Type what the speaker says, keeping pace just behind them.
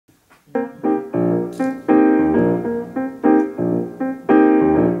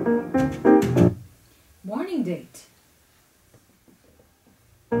Morning date.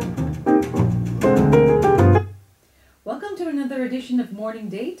 Welcome to another edition of Morning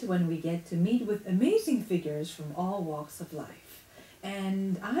Date, when we get to meet with amazing figures from all walks of life.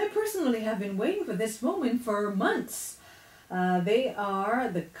 And I personally have been waiting for this moment for months. They are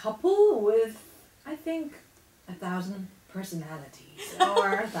the couple with, I think, 1,000 personalities or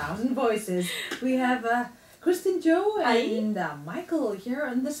 1,000 voices. We have Kristen Cho and Michael here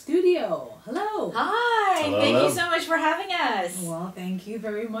in the studio. Hello. Hi. Hello, Thank hello. you so much for having us. Well, thank you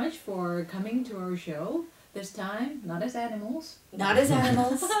very much for coming to our show. This time, not as animals, Not as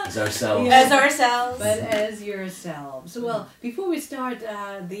animals, As ourselves. as ourselves. but as yourselves. Well, before we start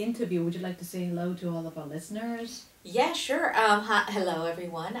the interview, would you like to say hello to all of our listeners? Yeah, sure. Hello,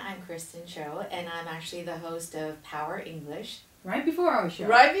 everyone. I'm Kristen Cho, and I'm actually the host of Power English. Right before our show.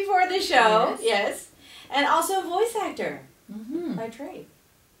 Right before the show, Yes. yes. And also a voice actor Mm-hmm. by trade.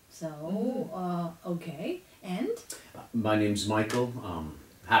 So, okay. And? My name's Michael.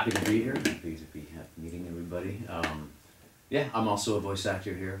 Happy to be here. Happy to be meeting everybody. Yeah, I'm also a voice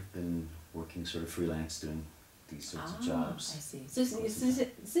actor here. Been working sort of freelance doing these sorts of I jobs. see. So,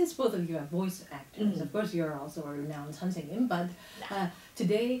 since both of you are voice actors, of course you're also a renowned 선생님, but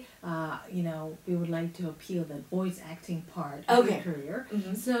today, we would like to appeal the voice acting part of your Okay. career.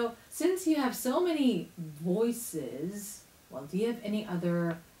 Mhm. So, since you have so many voices, well, do you have any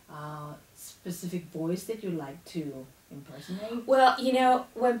other specific voice that you like to impersonate? Well,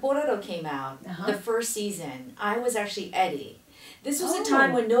 when Bororo came out, Uh-huh. the first season, I was actually Eddie. This was a Oh.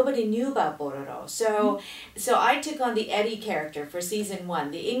 time when nobody knew about Bororo. So I took on the Eddie character for season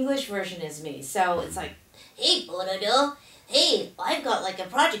 1. The English version is me. So it's like, hey, Bororo, hey, I've got like a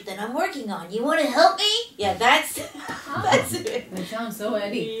project that I'm working on. You want to help me? Yeah, that's it. That sounds so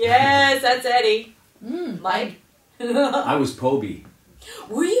Eddie. Yes, that's Eddie. Mike? I was Poby,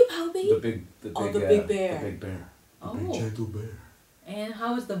 Were you Poby? the big the big bear. The big bear. Oh. The big gentle bear. And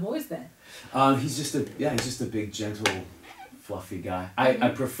how is the voice then? He's just a big gentle, fluffy guy. I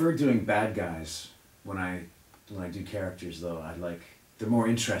prefer doing bad guys when I do characters though. They're more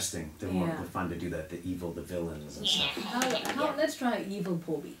interesting. They're more Yeah. fun to do that. The evil, the villains and stuff. Let's try evil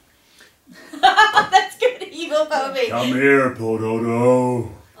Poby. That's good, evil Poby. Come here, Pododo.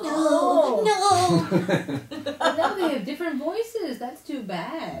 Oh. No. But now they have different voices. That's too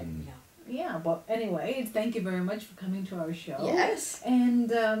bad. Mm. Yeah, but anyway, thank you very much for coming to our show. Yes. And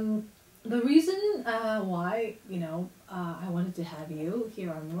the reason why, I wanted to have you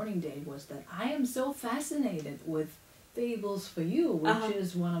here on Morning Day was that I am so fascinated with Fables for You, which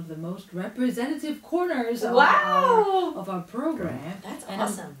is one of the most representative corners of, Wow. of our program. That's And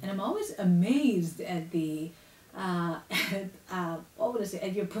awesome. I'm always amazed at the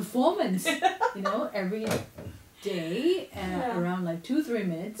at your performance. Every day around like 2-3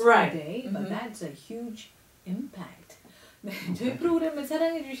 minutes Right. per day, but Mhm. that's a huge impact. 네, 저희 프로그램을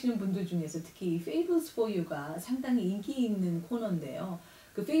사랑해 주시는 분들 중에서 특히 Fables for You가 상당히 인기 있는 코너인데요.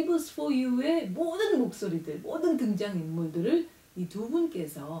 그 Fables for You의 모든 목소리들, 모든 등장 인물들을 이 두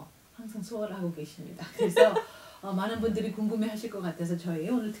분께서 항상 소화를 하고 계십니다. 그래서 많은 분들이 궁금해하실 것 같아서 저희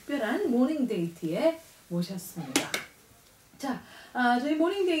오늘 특별한 모닝 데이트에 모셨습니다. 자, 저희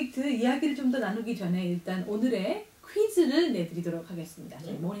모닝 데이트 이야기를 좀 더 나누기 전에 일단 오늘의 퀴즈를 내드리도록 하겠습니다.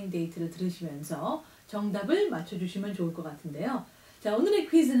 저희 모닝 데이트를 들으시면서 정답을 맞춰주시면 좋을 것 같은데요. 자, 오늘의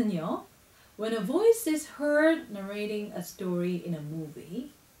퀴즈는요. When a voice is heard narrating a story in a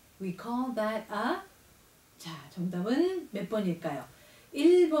movie, we call that a... 자, 정답은 몇 번일까요?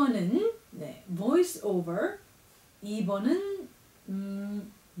 1번은 voice over, 2번은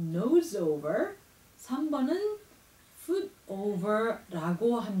nose over, 3번은 foot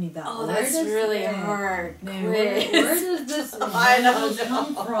over라고 합니다. Oh, that's really hard. 네, quiz. where does this I don't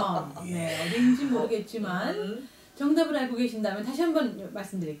come know. from? 네, 어딘지 모르겠지만 정답을 알고 계신다면 다시 한번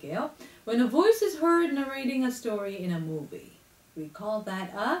말씀드릴게요. When a voice is heard narrating a story in a movie, we call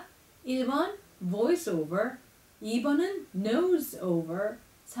that a 1번 voice over, 2번은 nose over,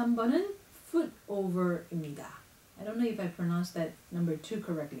 3번은 foot over입니다. I don't know if I pronounced that number 2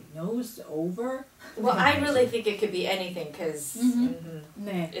 correctly. Nose over? Well, I really think it could be anything because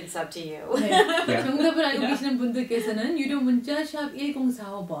네. it's up to you. 네. 정답을 알고 계시는 분들께서는 유료 문자 샵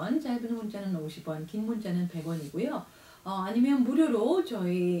 1045번, 짧은 문자는 50원, 긴 문자는 100원이고요. 아니면 무료로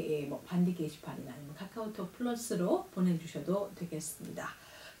저희 반디 게시판이나 아니면 카카오톡 플러스로 보내주셔도 되겠습니다.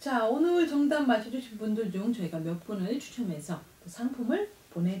 자, 오늘 정답 맞춰주신 분들 중 저희가 몇 분을 추첨해서 상품을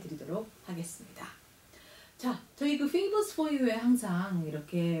보내드리도록 하겠습니다. 자, 저희 그 Fables for You에 항상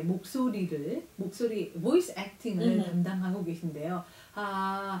이렇게 목소리, voice acting을 담당하고 계신데요.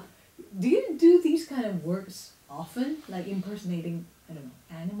 do you do these kind of works often, like impersonating, I don't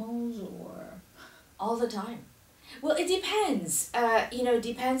know, animals or? All the time. Well, it depends.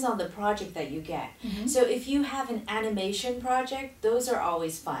 Depends on the project that you get. Mm-hmm. So if you have an animation project, those are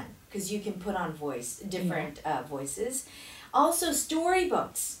always fun because you can put on different voices. Also,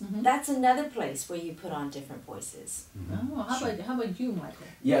 storybooks. Mm-hmm. That's another place where you put on different voices. Mm-hmm. Oh, how about you, Michael?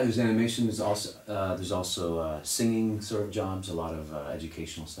 Yeah, there's animation. There's also singing sort of jobs. A lot of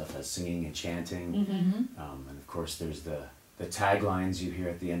educational stuff has singing and chanting, Mm-hmm. and of course there's the taglines you hear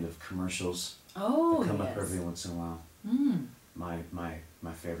at the end of commercials. Oh, That come yes. up every once in a while. Mm.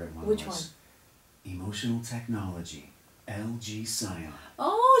 My favorite one Which was Emotional Technology, LG Scion.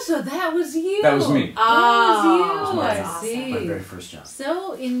 Oh, so that was you. That was me. That was you. That was I awesome. see. My very first job.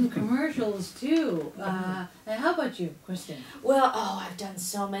 So in commercials too. And how about you, Kristen? Well, I've done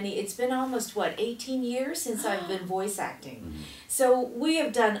so many. It's been almost, 18 years since I've been voice acting. Mm-hmm. So we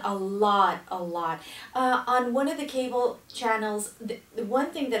have done a lot. On one of the cable channels, the one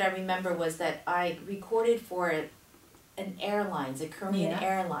thing that I remember was that I recorded for an airlines, a Korean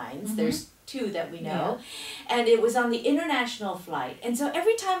Airlines. Mm-hmm. There's two that we know. And it was on the international flight. And so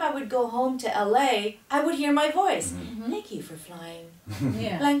every time I would go home to LA, I would hear my voice. Mm-hmm. Thank you for flying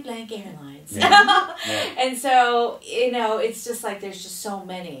Yeah. blank Airlines. Yeah. And so, it's just like there's just so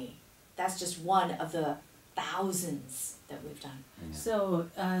many. That's just one of the thousands that we've done. Yeah. So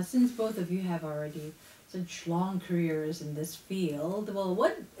since both of you have already such long careers in this field, well,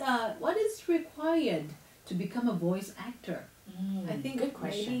 what is required to become a voice actor? I think good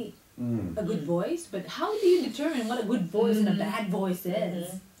question. maybe Mm. a good voice, but how do you determine what a good voice and a bad voice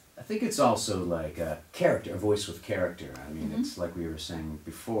is? I think it's also like a character, a voice with character. I mean, Mm-hmm. it's like we were saying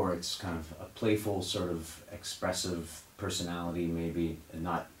before, it's kind of a playful, sort of expressive personality, maybe, and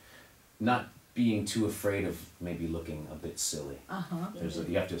not being too afraid of maybe looking a bit silly. Uh-huh.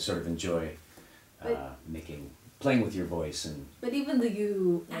 You have to sort of enjoy playing with your voice and. But even though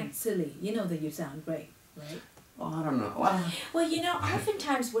you act silly, you know that you sound great, right? Oh, I don't know. Well,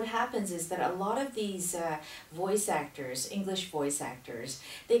 oftentimes what happens is that a lot of these voice actors, English voice actors,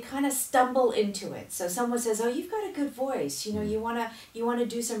 they kind of stumble into it. So someone says, "Oh, you've got a good voice. You wanna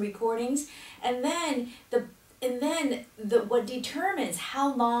do some recordings," and then what determines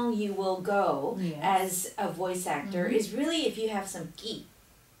how long you will go as a voice actor is really if you have some gi.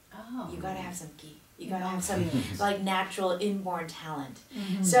 Oh. You gotta have some gi. You gotta have some like natural inborn talent.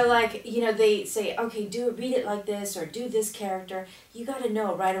 Mm-hmm. So they say, okay, read it like this or do this character. You gotta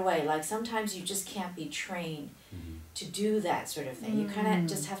know right away. Like sometimes you just can't be trained to do that sort of thing. You kind of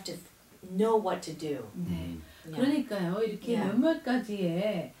just have to know what to do. 네. Yeah. 그러니까요. 이렇게 Yeah. 몇몇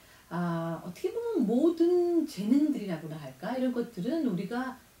가지의 어떻게 보면 모든 재능들이라고나 할까? 이런 것들은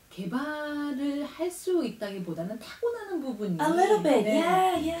우리가 개발을 할 수 있다기보다는 타고나는 부분이 A little bit, 네,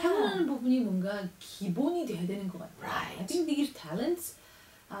 yeah. 타고나는 부분이 뭔가 기본이 돼야 되는 것 같아요. Right. I think these talents,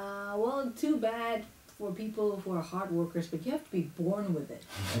 well, too bad for people who are hard workers, but you have to be born with it.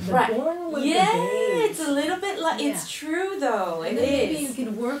 Right. Born with Yeah, the it's a little bit like it's true though. And It then maybe you is.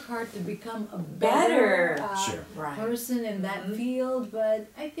 can work hard to become a Better. better Sure. Right. person in that field, but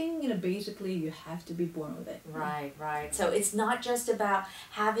I think basically you have to be born with it. Right. So it's not just about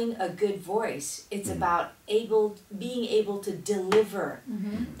having a good voice. It's about being able to deliver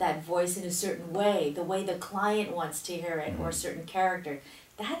that voice in a certain way, the way the client wants to hear it, or a certain character.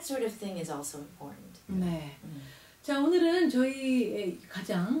 That sort of thing is also important. 네. 자, 오늘은 저희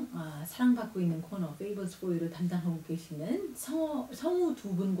가장 사랑받고 있는 코너 Fables for You를 담당하고 계시는 성우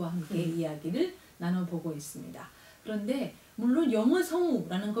두 분과 함께 이야기를 나눠보고 있습니다. 그런데 물론 영어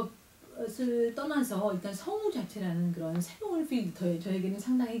성우라는 것을 떠나서 일단 성우 자체라는 그런 새로운 필드, 저에게는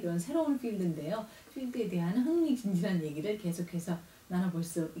상당히 그런 새로운 필드인데요. 필드에 대한 흥미진진한 얘기를 계속해서 나눠볼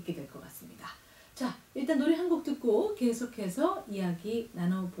수 있게 될 것 같습니다. 자, 일단 노래 한 곡 듣고 계속해서 이야기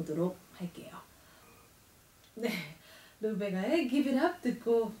나눠보도록 할게요. 네, 루베가의 Give It Up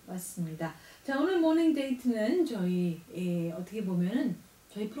듣고 왔습니다. 자, 오늘 모닝 데이트는 저희 어떻게 보면은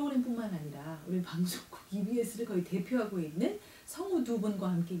저희 프로그램뿐만 아니라 우리 방송국 EBS를 거의 대표하고 있는 성우 두 분과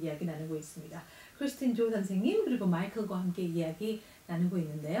함께 이야기 나누고 있습니다. 크리스틴 조 선생님 그리고 마이클과 함께 이야기 나누고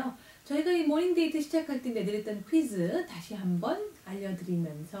있는데요. 저희가 이 모닝 데이트 시작할 때 내드렸던 퀴즈 다시 한번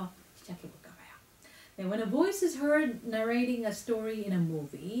알려드리면서 시작해볼까 봐요. 네, when a voice is heard narrating a story in a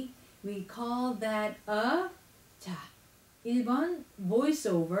movie, we call that a 자, 1번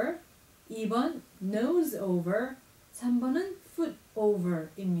voiceover, 2번 noseover, 3번은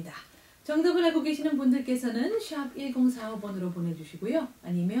footover입니다. 정답을 알고 계시는 분들께서는 샵 1045번으로 보내주시고요.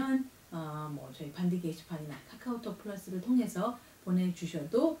 아니면 저희 반디 게시판이나 카카오톡 플러스를 통해서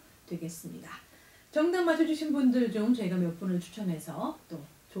보내주셔도 되겠습니다. 정답 맞춰주신 분들 중 저희가 몇 분을 추첨해서 또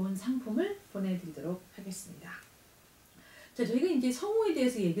좋은 상품을 보내드리도록 하겠습니다. 자, 저희가 이제 성우에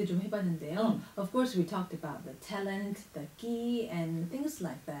대해서 얘기를 좀 해봤는데요. Of course, we talked about the talent, the key, and things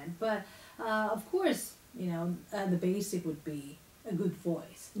like that. But of course, you know, the basic would be a good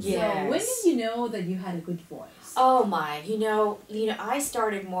voice. Yes. So when did you know that you had a good voice? Oh my, you know, I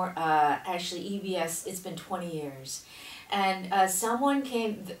started more, actually EBS, it's been 20 years. And someone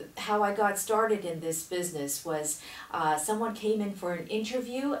came, how I got started in this business was someone came in for an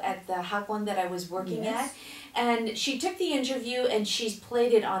interview at the 학원 that I was working at. And she took the interview and she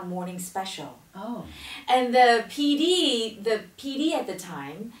played it on Morning Special. Oh. And the PD at the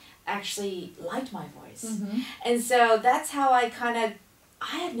time actually liked my voice. And so that's how I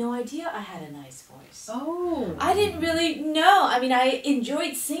had no idea I had a nice voice. Oh. I didn't really know. I mean, I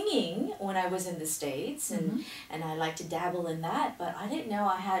enjoyed singing when I was in the States, and I like to dabble in that, but I didn't know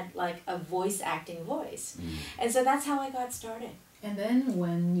I had like a voice acting voice. And so that's how I got started. And then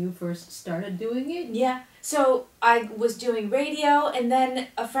when you first started doing it? Yeah. So I was doing radio, and then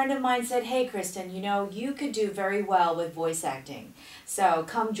a friend of mine said, "Hey, Kristen, you know, you could do very well with voice acting. So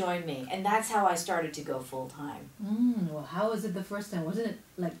come join me." And that's how I started to go full time. Well, how was it the first time? Wasn't it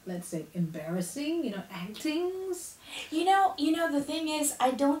like, let's say, embarrassing? You know, actings? You know, the thing is,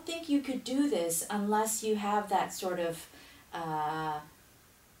 I don't think you could do this unless you have that sort of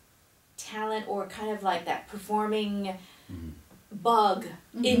talent or kind of like that performing bug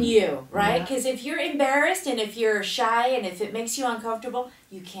in you, right? Because if you're embarrassed and if you're shy and if it makes you uncomfortable,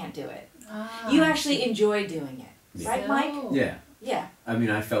 you can't do it. You actually enjoy doing it, right, Mike? Yeah. Yeah. I mean,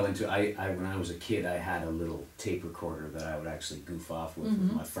 I fell into when I was a kid, I had a little tape recorder that I would actually goof off with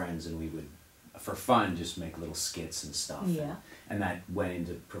my friends, and we would, for fun, just make little skits and stuff. Yeah. And that went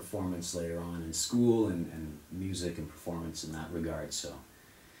into performance later on in school and music and performance in that regard. So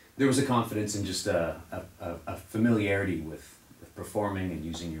there was a confidence and just a familiarity with performing and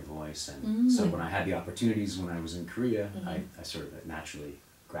using your voice. And so when I had the opportunities when I was in Korea, I sort of naturally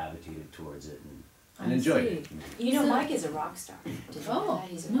gravitated towards it and enjoyed it. You know, Mike is a rock star. Did you know that?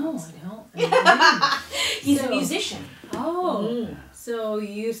 He's a rock star. I don't. He's a musician. Oh, so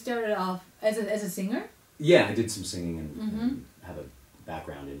you started off as a singer? Yeah, I did some singing and have a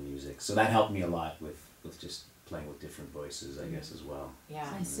background in music. So that helped me a lot with just playing with different voices, I guess, as well. Yeah.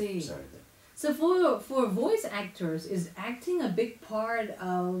 I see. Sorry. So for voice actors, is acting a big part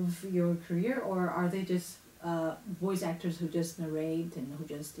of your career, or are they just voice actors who just narrate and who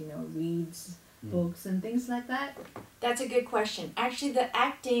just, you know, reads books and things like that? That's a good question. Actually, the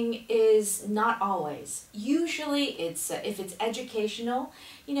acting is not always. Usually, it's if it's educational,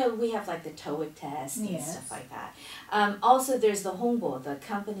 you know, we have like the TOEIC test and stuff like that. Also, there's the 홍보, the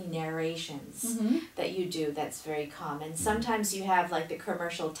company narrations that you do. That's very common. Sometimes you have like the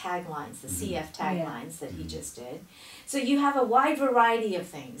commercial taglines, the CF taglines that he just did. So you have a wide variety of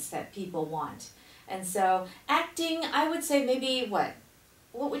things that people want. And so acting, I would say maybe what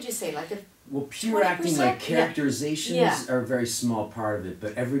would you say, like a well, pure acting, 20%? like characterizations Yeah. are a very small part of it,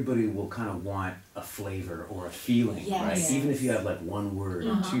 but everybody will kind of want a flavor or a feeling, Yes. right? Yes. Even if you have like one word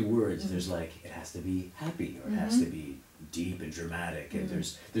or two words, there's like, it has to be happy or it has to be deep and dramatic, and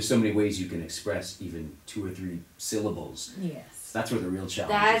there's so many ways you can express even 2 or 3 syllables. Yes. That's where the real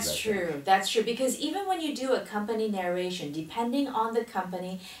challenge is. That's true. That's true. Because even when you do a company narration, depending on the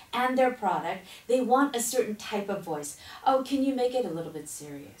company and their product, they want a certain type of voice. Oh, can you make it a little bit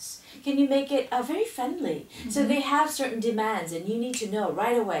serious? Can you make it very friendly? So they have certain demands, and you need to know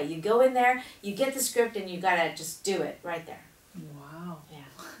right away. You go in there, you get the script, and you gotta just do it right there. Wow. Yeah.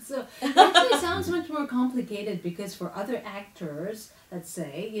 So it actually sounds much more complicated, because for other actors, let's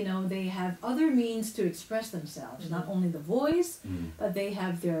say, you know, they have other means to express themselves. Not only the voice, but they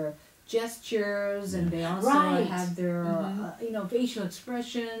have their gestures, and they also have their, you know, facial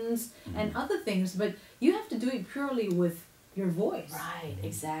expressions and other things. But you have to do it purely with your voice. Right,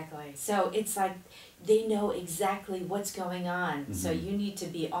 exactly. So it's like they know exactly what's going on. So you need to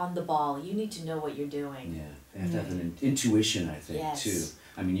be on the ball. You need to know what you're doing. Yeah, they have to have an intuition, I think, Yes. too.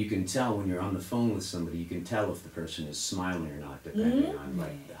 I mean, you can tell when you're on the phone with somebody, you can tell if the person is smiling or not, depending on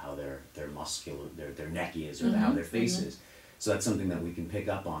like how their muscular, their neck is, or how their face is. So that's something that we can pick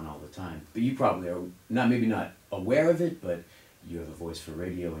up on all the time. But you probably are maybe not aware of it, but you have a voice for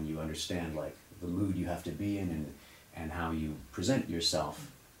radio, and you understand like the mood you have to be in and how you present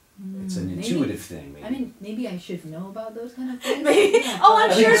yourself. It's an intuitive thing, maybe. I mean, maybe I should know about those kind of things. I'm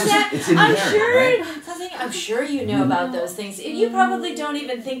sure that it's inherent, right? I'm sure you know about those things. You probably don't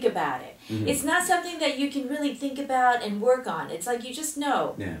even think about it. It's not something that you can really think about and work on. It's like you just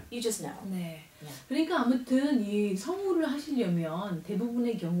know. Yeah. You just know. 네. 그러니까 아무튼 이 성우를 하시려면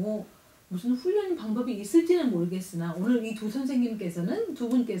대부분의 경우 무슨 훈련 방법이 있을지는 모르겠으나 오늘 이 두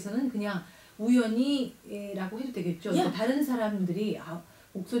분께서는 그냥 우연히라고 해도 되겠죠. Yeah. 다른 사람들이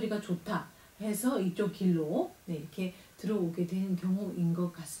목소리가 좋다 해서 이쪽 길로 이렇게 들어오게 된 경우인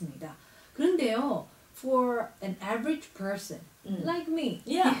것 같습니다. 그런데요, for an average person like me,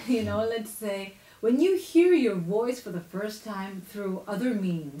 Yeah. you know, let's say when you hear your voice for the first time through other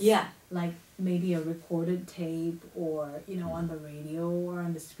means, Yeah. like maybe a recorded tape or on the radio or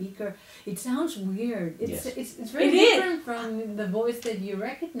on the speaker, it sounds weird. It's very different from the voice that you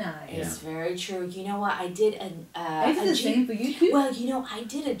recognize. It's very true. You know what? I did I did the same for you too. Well, I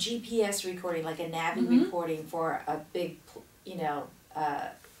did a GPS recording, like a Navi recording for a big,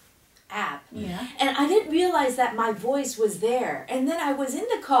 app. Yeah. And I didn't realize that my voice was there. And then I was in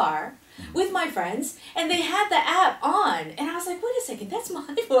the car with my friends, and they had the app on, and I was like, "Wait a second, that's my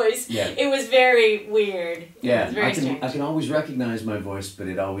voice." Yeah. It was very weird. Yeah, It was very strange. I can always recognize my voice, but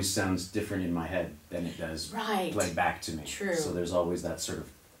it always sounds different in my head than it does Right. played back to me. True. So there's always that sort of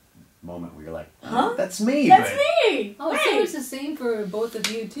moment where you're like, Huh? that's me. That's but- me. Oh, right. so it's the same for both of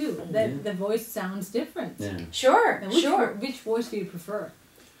you too. That the voice sounds different. Yeah. Sure, Now, sure. which voice do you prefer?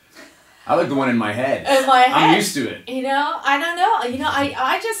 I like the one in my head. In my head. I'm used to it. I don't know.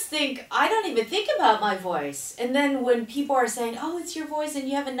 I just think, I don't even think about my voice. And then when people are saying, "Oh, it's your voice and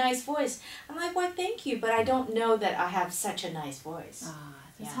you have a nice voice," I'm like, "Why, thank you, but I don't know that I have such a nice voice."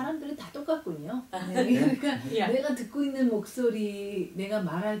 Yeah. 사람들은 다 똑같군요. 그러니까 Yeah. 내가 듣고 있는 목소리, 내가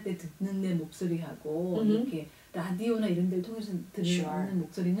말할 때 듣는 내 목소리하고 이렇게 라디오나 이런 데를 통해서 듣는 Sure.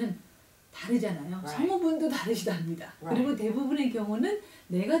 목소리는 다르잖아요. Right. 성우분도 다르시답니다. Right. 그리고 대부분의 경우는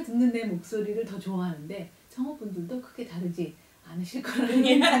내가 듣는 내 목소리를 더 좋아하는데 성우분들도 크게 다르지 않으실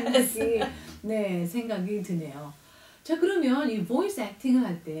거라는 생각이 드네요. 자, 그러면 이 voice acting을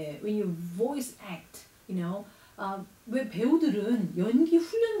할 때 when you voice act, 왜 배우들은 연기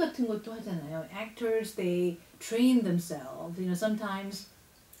훈련 같은 것도 하잖아요. Actors, they train themselves. Sometimes,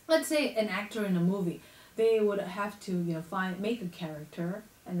 let's say an actor in a movie, they would have to, make a character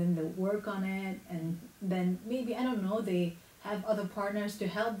and then they work on it, and then maybe, I don't know, they have other partners to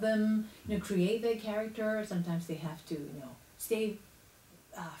help them, create their character. Sometimes they have to, stay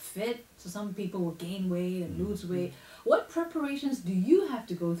fit. So some people will gain weight and lose weight. What preparations do you have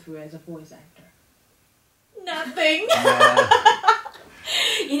to go through as a voice actor? Nothing.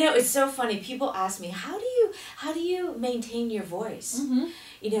 It's so funny. People ask me, how do you maintain your voice? Mm-hmm.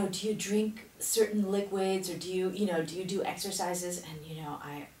 Do you drink certain liquids, or do you do exercises? And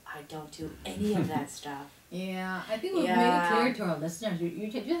I don't do any of that stuff. Yeah, I think we've made it clear to our listeners. You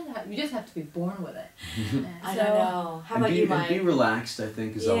just have to be born with it. I don't know. How about you, and be Mike? relaxed, I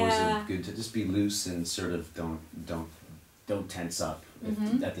think, is always Yeah. good to just be loose and sort of don't tense up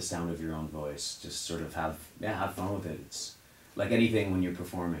at the sound of your own voice. Just sort of have fun with it. It's like anything when you're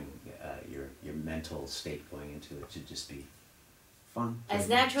performing, your mental state going into it should just be fun. As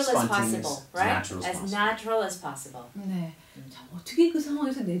natural as spontaneous, possible, right? As As natural as possible. 네. 참 어떻게 그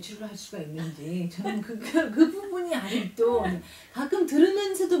상황에서 내추럴 할 수가 있는지 저는 그 부분이 아직도 가끔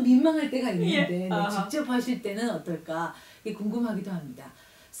들으면서도 민망할 때가 있는데 직접 하실 때는 어떨까 이게 궁금하기도 합니다.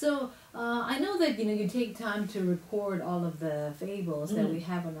 So I know that you take time to record all of the fables that we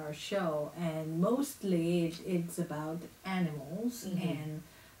have on our show, and mostly it's about animals, and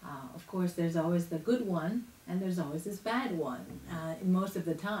of course there's always the good one and there's always this bad one most of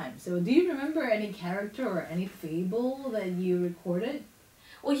the time. So do you remember any character or any fable that you recorded?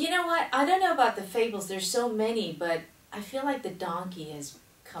 Well, you know what? I don't know about the fables. There's so many, but I feel like the donkey has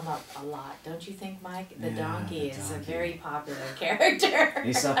come up a lot. Don't you think, Mike? The donkey is a very popular character.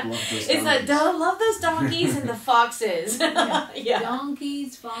 Aesop loved those donkeys. Love those donkeys and the foxes. Yeah.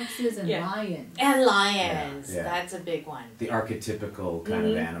 Donkeys, foxes, and lions. And lions. Yeah. That's a big one. The archetypical kind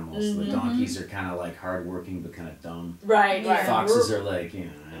of animals. The donkeys are kind of like hardworking but kind of dumb. Right, right. Foxes are like,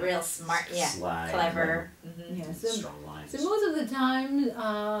 real smart, sly, clever. Yeah, strong lines. so most of the time,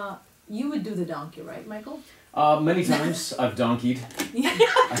 you would do the donkey, right, Michael? Many times I've donkeyed.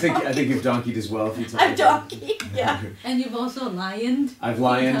 I think you've donkeyed as well a few times. I've donkeyed, yeah. And you've also lioned. I've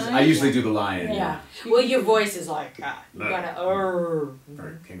lioned. I usually do the lion. Yeah. Well, your voice is like, you gotta,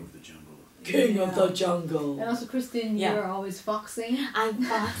 Very king of the jungle. king of the jungle. And also, Kristen, you're always foxing. I'm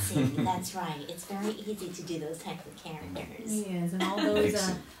foxing. That's right. It's very easy to do those types of characters. Yes, and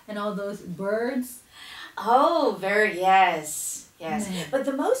all those birds. Oh, yes. Yeah. But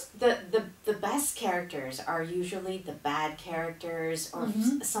the best characters are usually the bad characters, or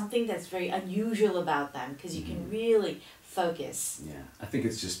something that's very unusual about them, because you can really focus. Yeah, I think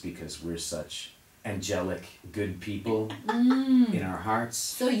it's just because we're such angelic, good people Mm. in our hearts.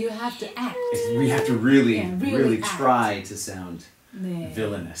 So you have to act. We have to really really act. try to sound 네.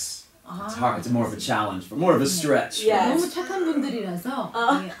 villainous. It's hard. It's more of a challenge, but more of a stretch. Yeah. 너무 착한 분들이라서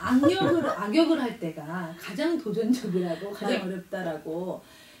예, 악역을 할 때가 가장 도전적이라고 가장 어렵다라고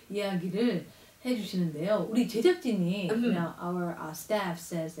이야기를 해주시는데요. 우리 제작진이 our staff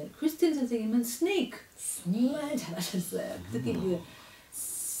says that 크리스틴 선생님은 snake 정말 잘하셨어요. 특히 그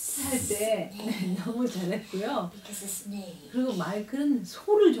할 때 너무 잘했고요. Because it's snake. 그리고 마이클은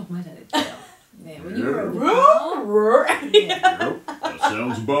소를 정말 잘했대요. 네, when you were That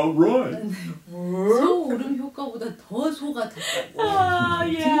sounds about right. 소 울음 효과보다 더 소 같았다고.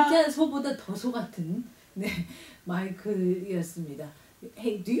 진짜 소보다 더 소 같은 네 마이클이었습니다.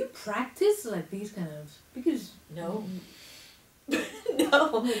 Hey, do you practice like these kind of because No.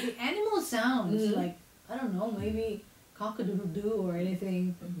 no the animal sounds like I don't know maybe cock-a-doodle-doo or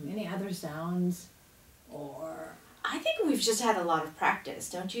anything any other sounds or I think we've just had a lot of practice,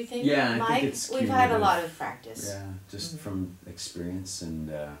 don't you think? Yeah, I Mike? think it's We've had a cumulative. lot of practice. Yeah, just from experience and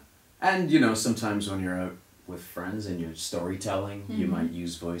you know sometimes when you're out with friends and you're storytelling, you might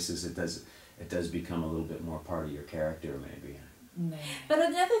use voices. It does become a little bit more part of your character maybe. 네. But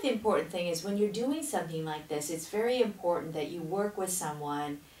another important thing is when you're doing something like this, it's very important that you work with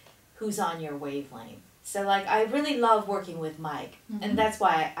someone who's on your wavelength. So like I really love working with Mike, and that's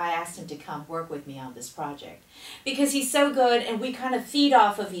why I asked him to come work with me on this project. Because he's so good and we kind of feed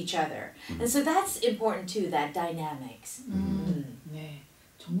off of each other. And so that's important too, that dynamics. 네,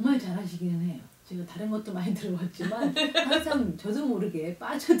 정말 잘하시기는 해요. 제가 다른 것도 많이 들어봤지만 항상 저도 모르게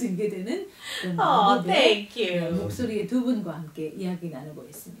빠져들게 되는 그런 Oh, 방법의 thank you. 목소리의 두 분과 함께 이야기 나누고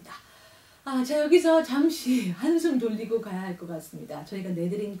있습니다. 아, 자 여기서 잠시 한숨 돌리고 가야 할 것 같습니다. 저희가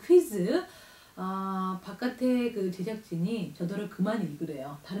내드린 퀴즈 바깥에 그 제작진이 저더러 그만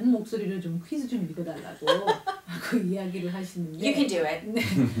읽으래요. 다른 목소리로 좀 퀴즈 좀 읽어달라고 하고 이야기를 하시는데 You can do it. 네,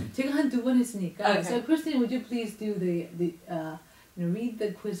 제가 한 두 번 했으니까 Okay. So Kristen, would you please do read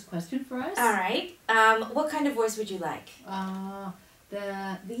the quiz question for us? All right. What kind of voice would you like?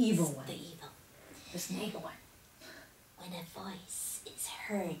 The evil one. The evil. The snake one. When a voice is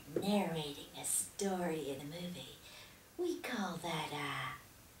heard narrating a story in a movie, we call that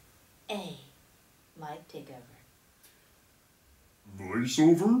A. Mike, take over.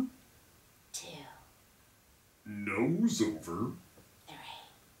 Voiceover, 2, nose over, 3.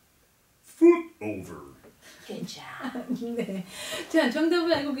 foot over. Good job. 네. 자,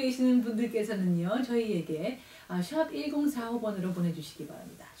 정답을 알고 계시는 분들께서는요, 저희에게 샵 1045번으로 보내주시기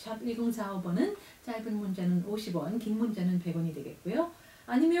바랍니다. 샵 1045번은 짧은 문자는 50원, 긴 문자는 100원이 되겠고요.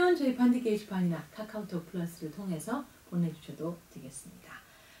 아니면 저희 반디 게시판이나 카카오톡 플러스를 통해서 보내주셔도 되겠습니다.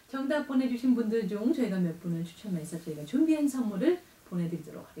 정답 보내주신 분들 중 저희가 몇 분을 추첨해서 저희가 준비한 선물을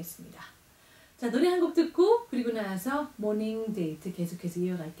보내드리도록 하겠습니다. 자, 노래 한 곡 듣고 그리고 나서 모닝 데이트 계속해서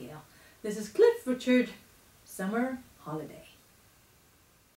이어갈게요. This is Cliff Richard, Summer Holiday.